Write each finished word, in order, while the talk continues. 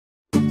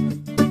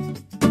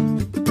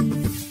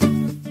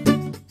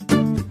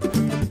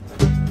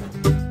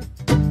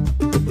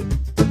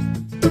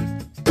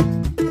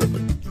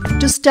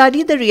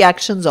study the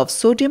reactions of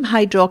sodium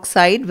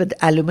hydroxide with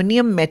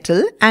aluminium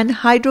metal and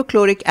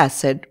hydrochloric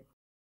acid.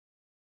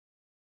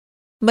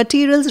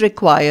 Materials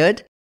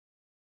required.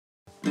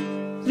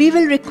 We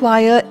will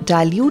require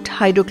dilute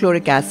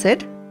hydrochloric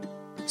acid,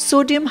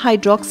 sodium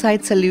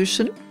hydroxide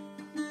solution,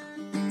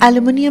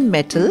 aluminium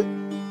metal,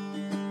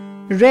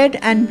 red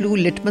and blue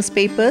litmus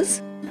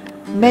papers,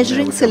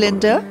 measuring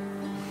cylinder,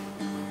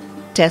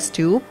 test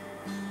tube,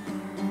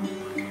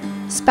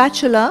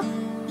 spatula,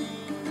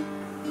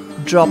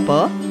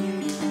 dropper,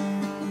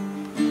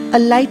 a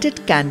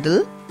lighted candle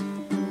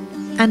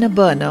and a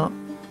burner.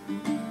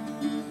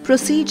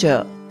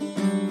 Procedure: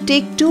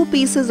 take 2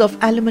 pieces of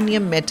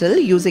aluminium metal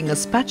using a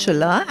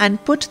spatula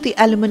and put the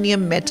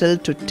aluminium metal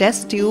to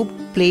test tube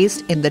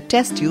placed in the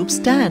test tube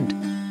stand.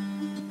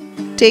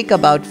 Take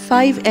about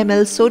 5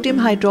 ml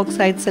sodium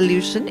hydroxide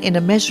solution in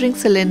a measuring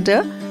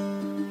cylinder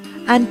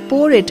and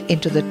pour it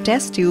into the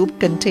test tube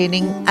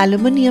containing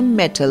aluminium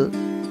metal.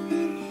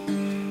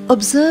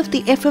 Observe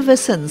the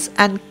effervescence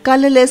and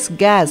colorless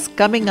gas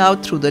coming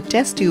out through the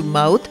test tube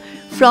mouth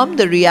from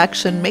the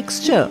reaction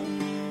mixture.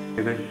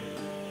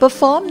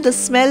 Perform the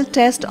smell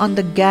test on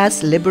the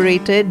gas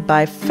liberated by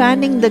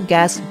fanning the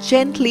gas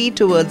gently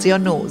towards your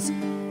nose.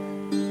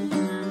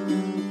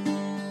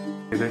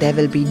 There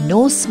will be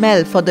no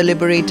smell for the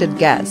liberated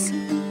gas.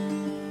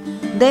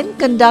 Then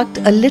conduct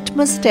a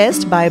litmus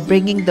test by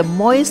bringing the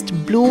moist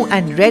blue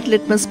and red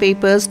litmus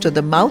papers to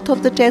the mouth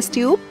of the test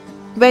tube.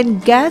 When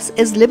gas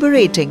is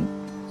liberating,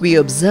 we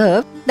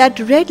observe that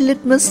red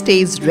litmus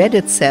stays red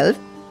itself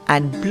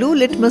and blue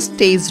litmus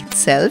stays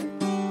itself.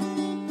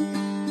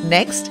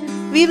 Next,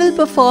 we will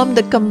perform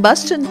the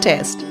combustion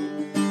test.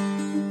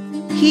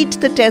 Heat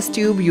the test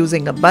tube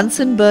using a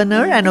Bunsen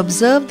burner and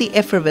observe the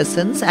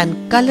effervescence and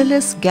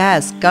colorless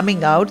gas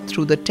coming out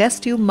through the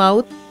test tube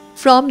mouth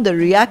from the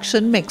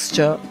reaction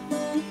mixture.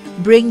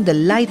 Bring the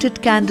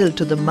lighted candle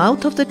to the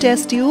mouth of the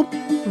test tube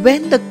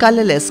when the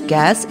colorless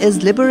gas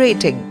is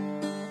liberating.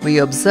 We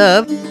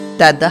observe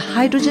that the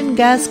hydrogen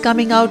gas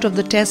coming out of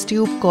the test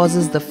tube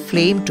causes the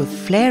flame to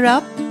flare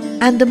up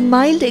and the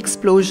mild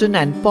explosion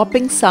and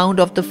popping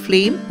sound of the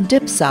flame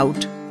dips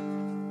out.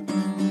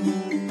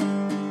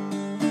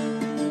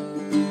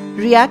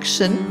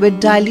 Reaction with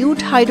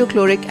dilute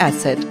hydrochloric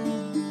acid.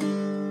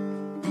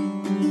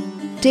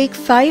 Take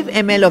 5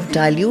 ml of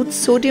dilute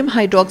sodium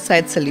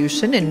hydroxide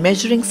solution in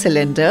measuring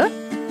cylinder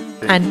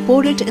and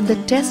pour it in the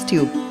test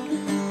tube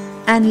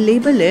and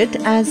label it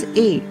as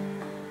A.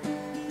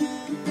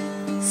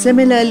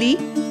 Similarly,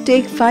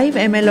 take 5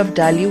 ml of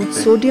dilute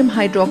sodium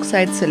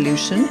hydroxide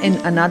solution in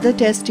another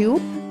test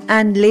tube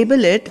and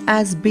label it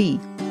as B.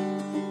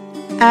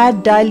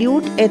 Add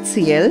dilute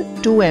HCl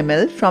 2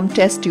 ml from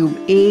test tube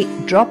A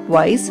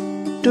dropwise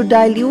to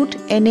dilute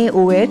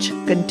NaOH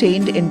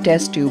contained in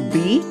test tube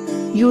B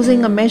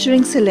using a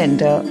measuring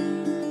cylinder.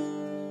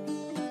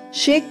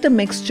 Shake the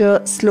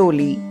mixture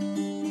slowly.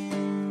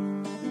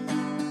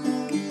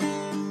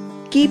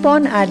 Keep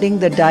on adding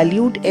the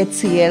dilute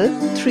HCl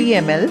 3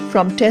 ml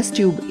from test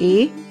tube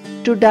A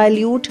to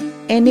dilute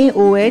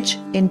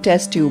NaOH in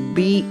test tube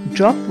B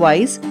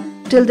dropwise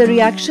till the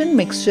reaction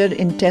mixture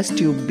in test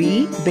tube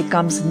B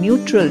becomes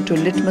neutral to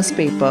litmus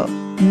paper.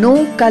 No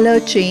color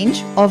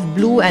change of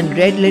blue and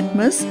red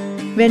litmus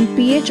when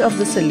pH of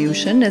the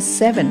solution is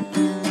 7.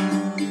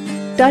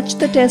 Touch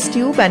the test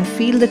tube and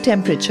feel the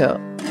temperature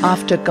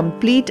after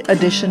complete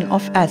addition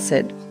of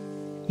acid.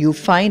 You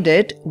find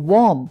it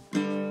warm.